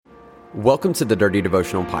Welcome to the Dirty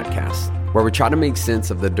Devotional Podcast, where we try to make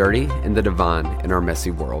sense of the dirty and the divine in our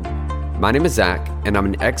messy world. My name is Zach, and I'm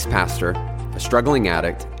an ex-pastor, a struggling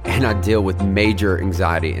addict, and I deal with major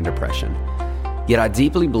anxiety and depression. Yet I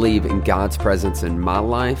deeply believe in God's presence in my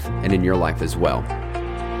life and in your life as well.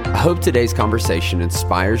 I hope today's conversation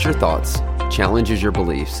inspires your thoughts, challenges your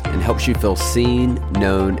beliefs, and helps you feel seen,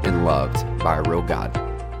 known, and loved by a real God.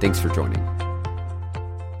 Thanks for joining.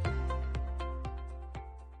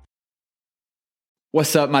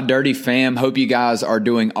 What's up, my dirty fam? Hope you guys are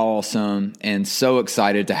doing awesome and so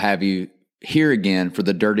excited to have you here again for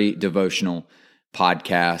the Dirty Devotional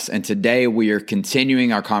Podcast. And today we are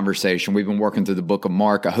continuing our conversation. We've been working through the book of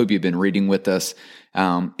Mark. I hope you've been reading with us.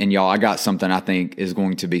 And y'all, I got something I think is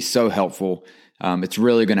going to be so helpful. It's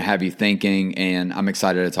really going to have you thinking, and I'm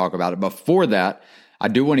excited to talk about it. But for that, I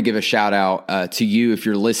do want to give a shout out to you if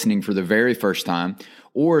you're listening for the very first time,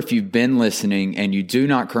 or if you've been listening and you do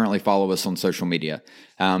not currently follow us on social media.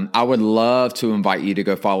 I would love to invite you to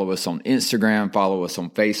go follow us on Instagram, follow us on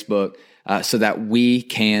Facebook, so that we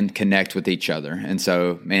can connect with each other. And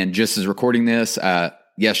so, man, just as recording this,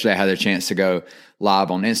 yesterday I had a chance to go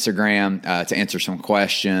live on Instagram to answer some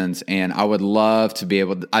questions, and I would love to be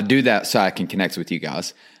able to, I do that so I can connect with you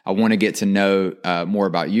guys. I want to get to know more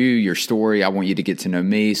about you, your story. I want you to get to know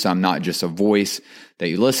me, so I'm not just a voice that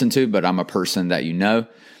you listen to, but I'm a person that you know.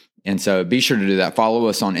 And so be sure to do that. Follow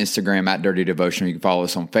us on Instagram at Dirty Devotional. You can follow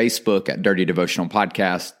us on Facebook at Dirty Devotional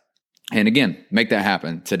Podcast. And again, make that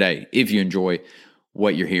happen today if you enjoy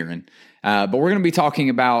what you're hearing. But we're going to be talking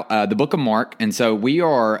about the book of Mark. And so we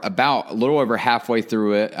are about a little over halfway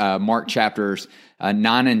through it. Mark chapters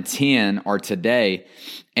 9 and 10 are today.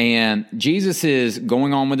 And Jesus is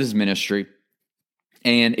going on with his ministry.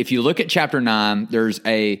 And if you look at chapter 9, there's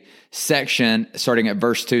a section starting at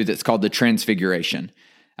verse 2 that's called the Transfiguration,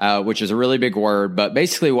 which is a really big word. But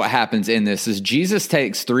basically what happens in this is Jesus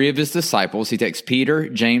takes three of his disciples. He takes Peter,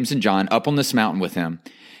 James, and John up on this mountain with him.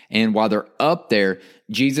 And while they're up there,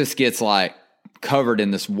 Jesus gets like covered in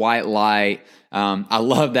this white light. I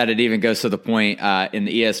love that it even goes to the point in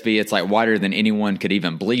the ESV, it's like whiter than anyone could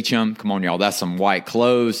even bleach him. Come on, y'all, that's some white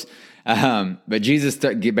clothes. But Jesus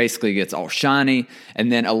basically gets all shiny.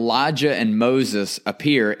 And then Elijah and Moses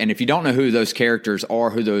appear. And if you don't know who those characters are,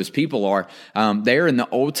 who those people are, they're in the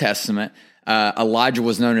Old Testament. Elijah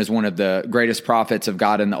was known as one of the greatest prophets of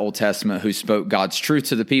God in the Old Testament who spoke God's truth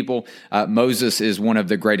to the people. Moses is one of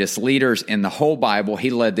the greatest leaders in the whole Bible. He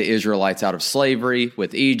led the Israelites out of slavery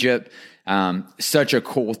with Egypt. Such a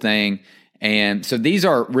cool thing. And so these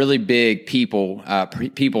are really big people,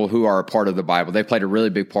 people who are a part of the Bible. They played a really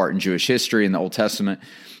big part in Jewish history in the Old Testament.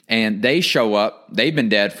 And they show up. They've been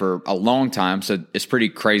dead for a long time. So it's pretty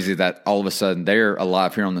crazy that all of a sudden they're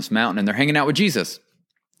alive here on this mountain and they're hanging out with Jesus.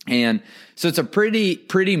 And so it's a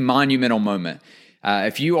pretty monumental moment.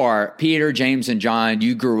 If you are Peter, James, and John,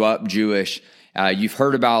 you grew up Jewish. You've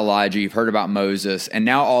heard about Elijah, you've heard about Moses, and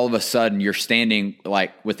now all of a sudden you're standing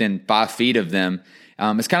like within 5 feet of them.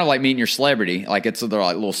 It's kind of like meeting your celebrity. Like they're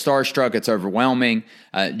like a little starstruck. It's overwhelming.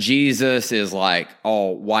 Jesus is like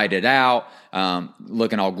all whited out,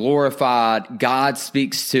 looking all glorified. God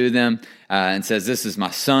speaks to them and says, "This is my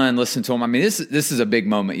son. Listen to him." I mean, this is a big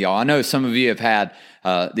moment, y'all. I know some of you have had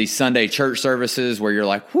these Sunday church services where you're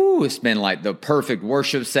like, "Whoo!" It's been like the perfect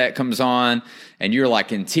worship set comes on, and you're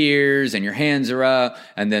like in tears, and your hands are up,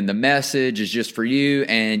 and then the message is just for you,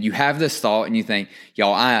 and you have this thought, and you think,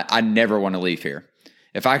 "Y'all, I never want to leave here.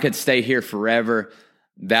 If I could stay here forever,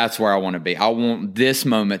 that's where I want to be. I want this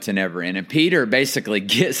moment to never end." And Peter basically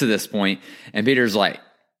gets to this point, and Peter's like,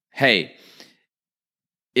 "Hey,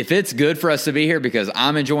 if it's good for us to be here because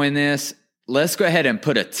I'm enjoying this, let's go ahead and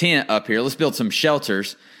put a tent up here. Let's build some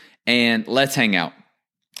shelters and let's hang out.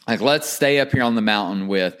 Like, let's stay up here on the mountain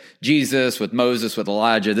with Jesus, with Moses, with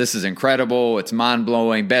Elijah. This is incredible. It's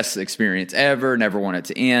mind-blowing. Best experience ever. Never want it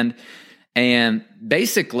to end." And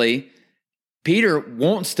basically, Peter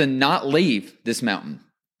wants to not leave this mountain.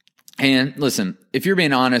 And listen, if you're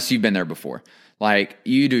being honest, you've been there before. Like,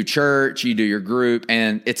 you do church, you do your group,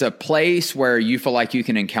 and it's a place where you feel like you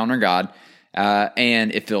can encounter God,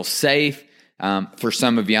 and it feels safe. For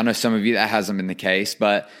some of you, I know some of you that hasn't been the case,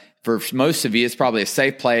 but for most of you, it's probably a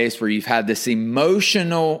safe place where you've had this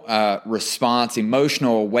emotional response,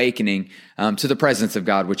 emotional awakening to the presence of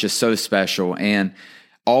God, which is so special. And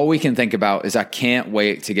all we can think about is, I can't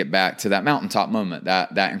wait to get back to that mountaintop moment,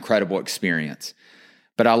 that incredible experience.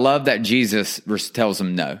 But I love that Jesus tells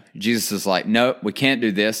them no. Jesus is like, "No, we can't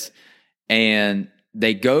do this." And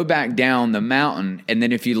they go back down the mountain. And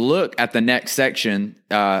then if you look at the next section,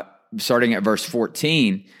 starting at verse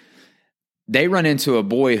 14, they run into a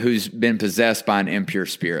boy who's been possessed by an impure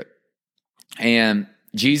spirit. And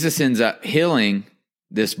Jesus ends up healing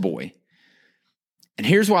this boy. And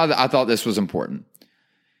here's why I thought this was important,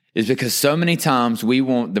 is because so many times we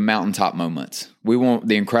want the mountaintop moments. We want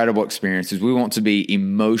the incredible experiences. We want to be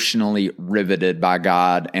emotionally riveted by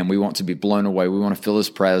God, and we want to be blown away. We want to feel his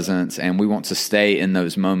presence, and we want to stay in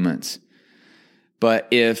those moments. But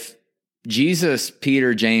if Jesus,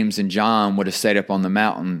 Peter, James, and John would have stayed up on the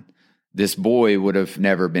mountain, this boy would have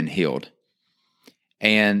never been healed.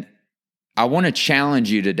 And I want to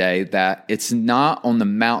challenge you today that it's not on the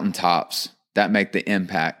mountaintops that make the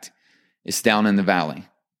impact. It's down in the valley.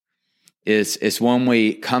 It's when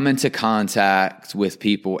we come into contact with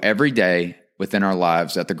people every day within our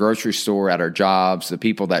lives, at the grocery store, at our jobs, the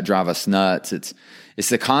people that drive us nuts. It's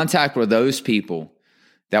the contact with those people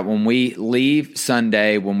that when we leave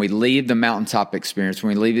Sunday, when we leave the mountaintop experience,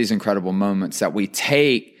 when we leave these incredible moments, that we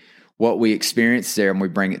take what we experienced there and we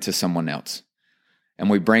bring it to someone else. And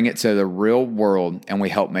we bring it to the real world and we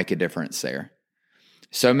help make a difference there.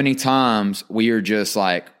 So many times we are just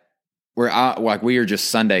we are just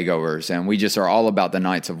Sunday goers, and we just are all about the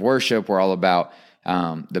nights of worship. We're all about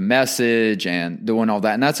the message and doing all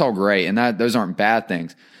that. And that's all great. And those aren't bad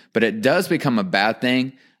things, but it does become a bad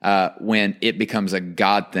thing when it becomes a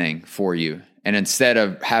God thing for you. And instead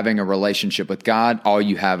of having a relationship with God, all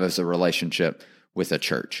you have is a relationship with a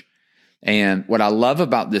church. And what I love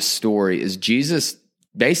about this story is Jesus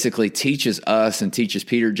basically teaches us and teaches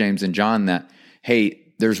Peter, James, and John that, hey,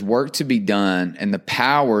 there's work to be done, and the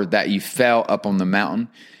power that you felt up on the mountain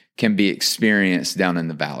can be experienced down in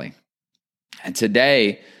the valley. And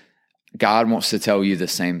today, God wants to tell you the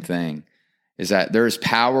same thing, is that there's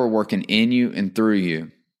power working in you and through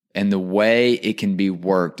you. And the way it can be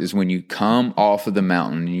worked is when you come off of the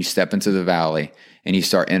mountain and you step into the valley and you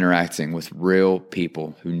start interacting with real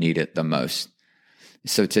people who need it the most.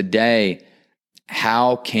 So today,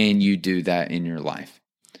 how can you do that in your life?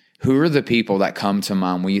 Who are the people that come to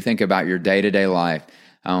mind when you think about your day-to-day life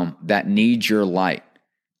that need your light?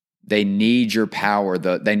 They need your power.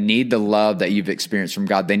 They need the love that you've experienced from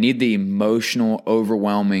God. They need the emotional,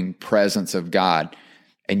 overwhelming presence of God.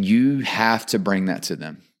 And you have to bring that to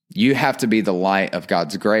them. You have to be the light of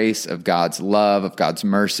God's grace, of God's love, of God's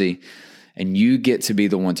mercy. And you get to be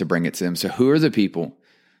the one to bring it to them. So who are the people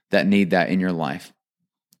that need that in your life?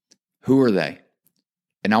 Who are they?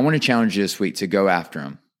 And I want to challenge you this week to go after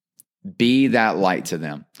them. Be that light to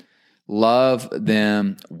them. Love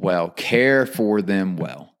them well. Care for them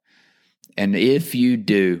well. And if you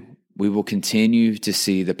do, we will continue to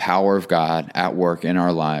see the power of God at work in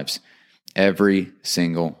our lives every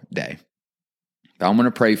single day. But I'm going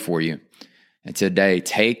to pray for you. And today,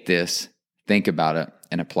 take this, think about it,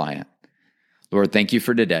 and apply it. Lord, thank you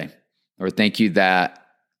for today. Lord, thank you that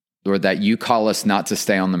you call us not to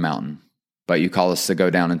stay on the mountain, but you call us to go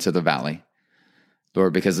down into the valley.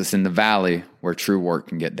 Lord, because it's in the valley where true work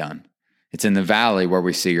can get done. It's in the valley where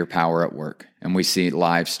we see your power at work and we see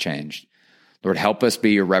lives changed. Lord, help us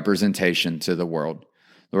be your representation to the world.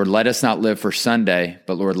 Lord, let us not live for Sunday,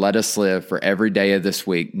 but Lord, let us live for every day of this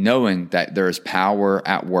week, knowing that there is power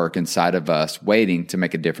at work inside of us, waiting to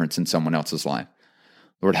make a difference in someone else's life.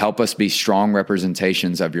 Lord, help us be strong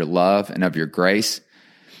representations of your love and of your grace.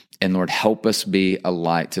 And Lord, help us be a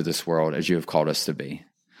light to this world as you have called us to be.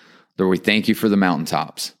 Lord, we thank you for the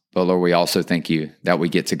mountaintops, but Lord, we also thank you that we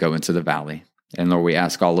get to go into the valley. And Lord, we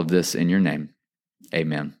ask all of this in your name.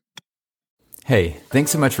 Amen. Hey,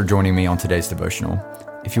 thanks so much for joining me on today's devotional.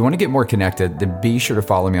 If you want to get more connected, then be sure to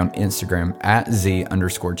follow me on Instagram at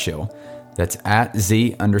 @Z_chill. That's at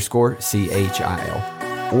 @Z_CHIL.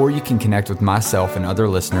 Or you can connect with myself and other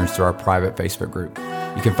listeners through our private Facebook group.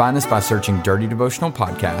 You can find this by searching Dirty Devotional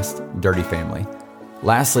Podcast, Dirty Family.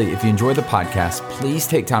 Lastly, if you enjoy the podcast, please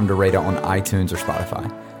take time to rate it on iTunes or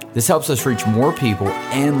Spotify. This helps us reach more people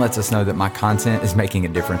and lets us know that my content is making a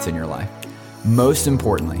difference in your life. Most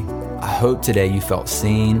importantly, I hope today you felt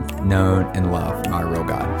seen, known, and loved by a real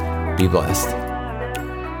God. Be blessed.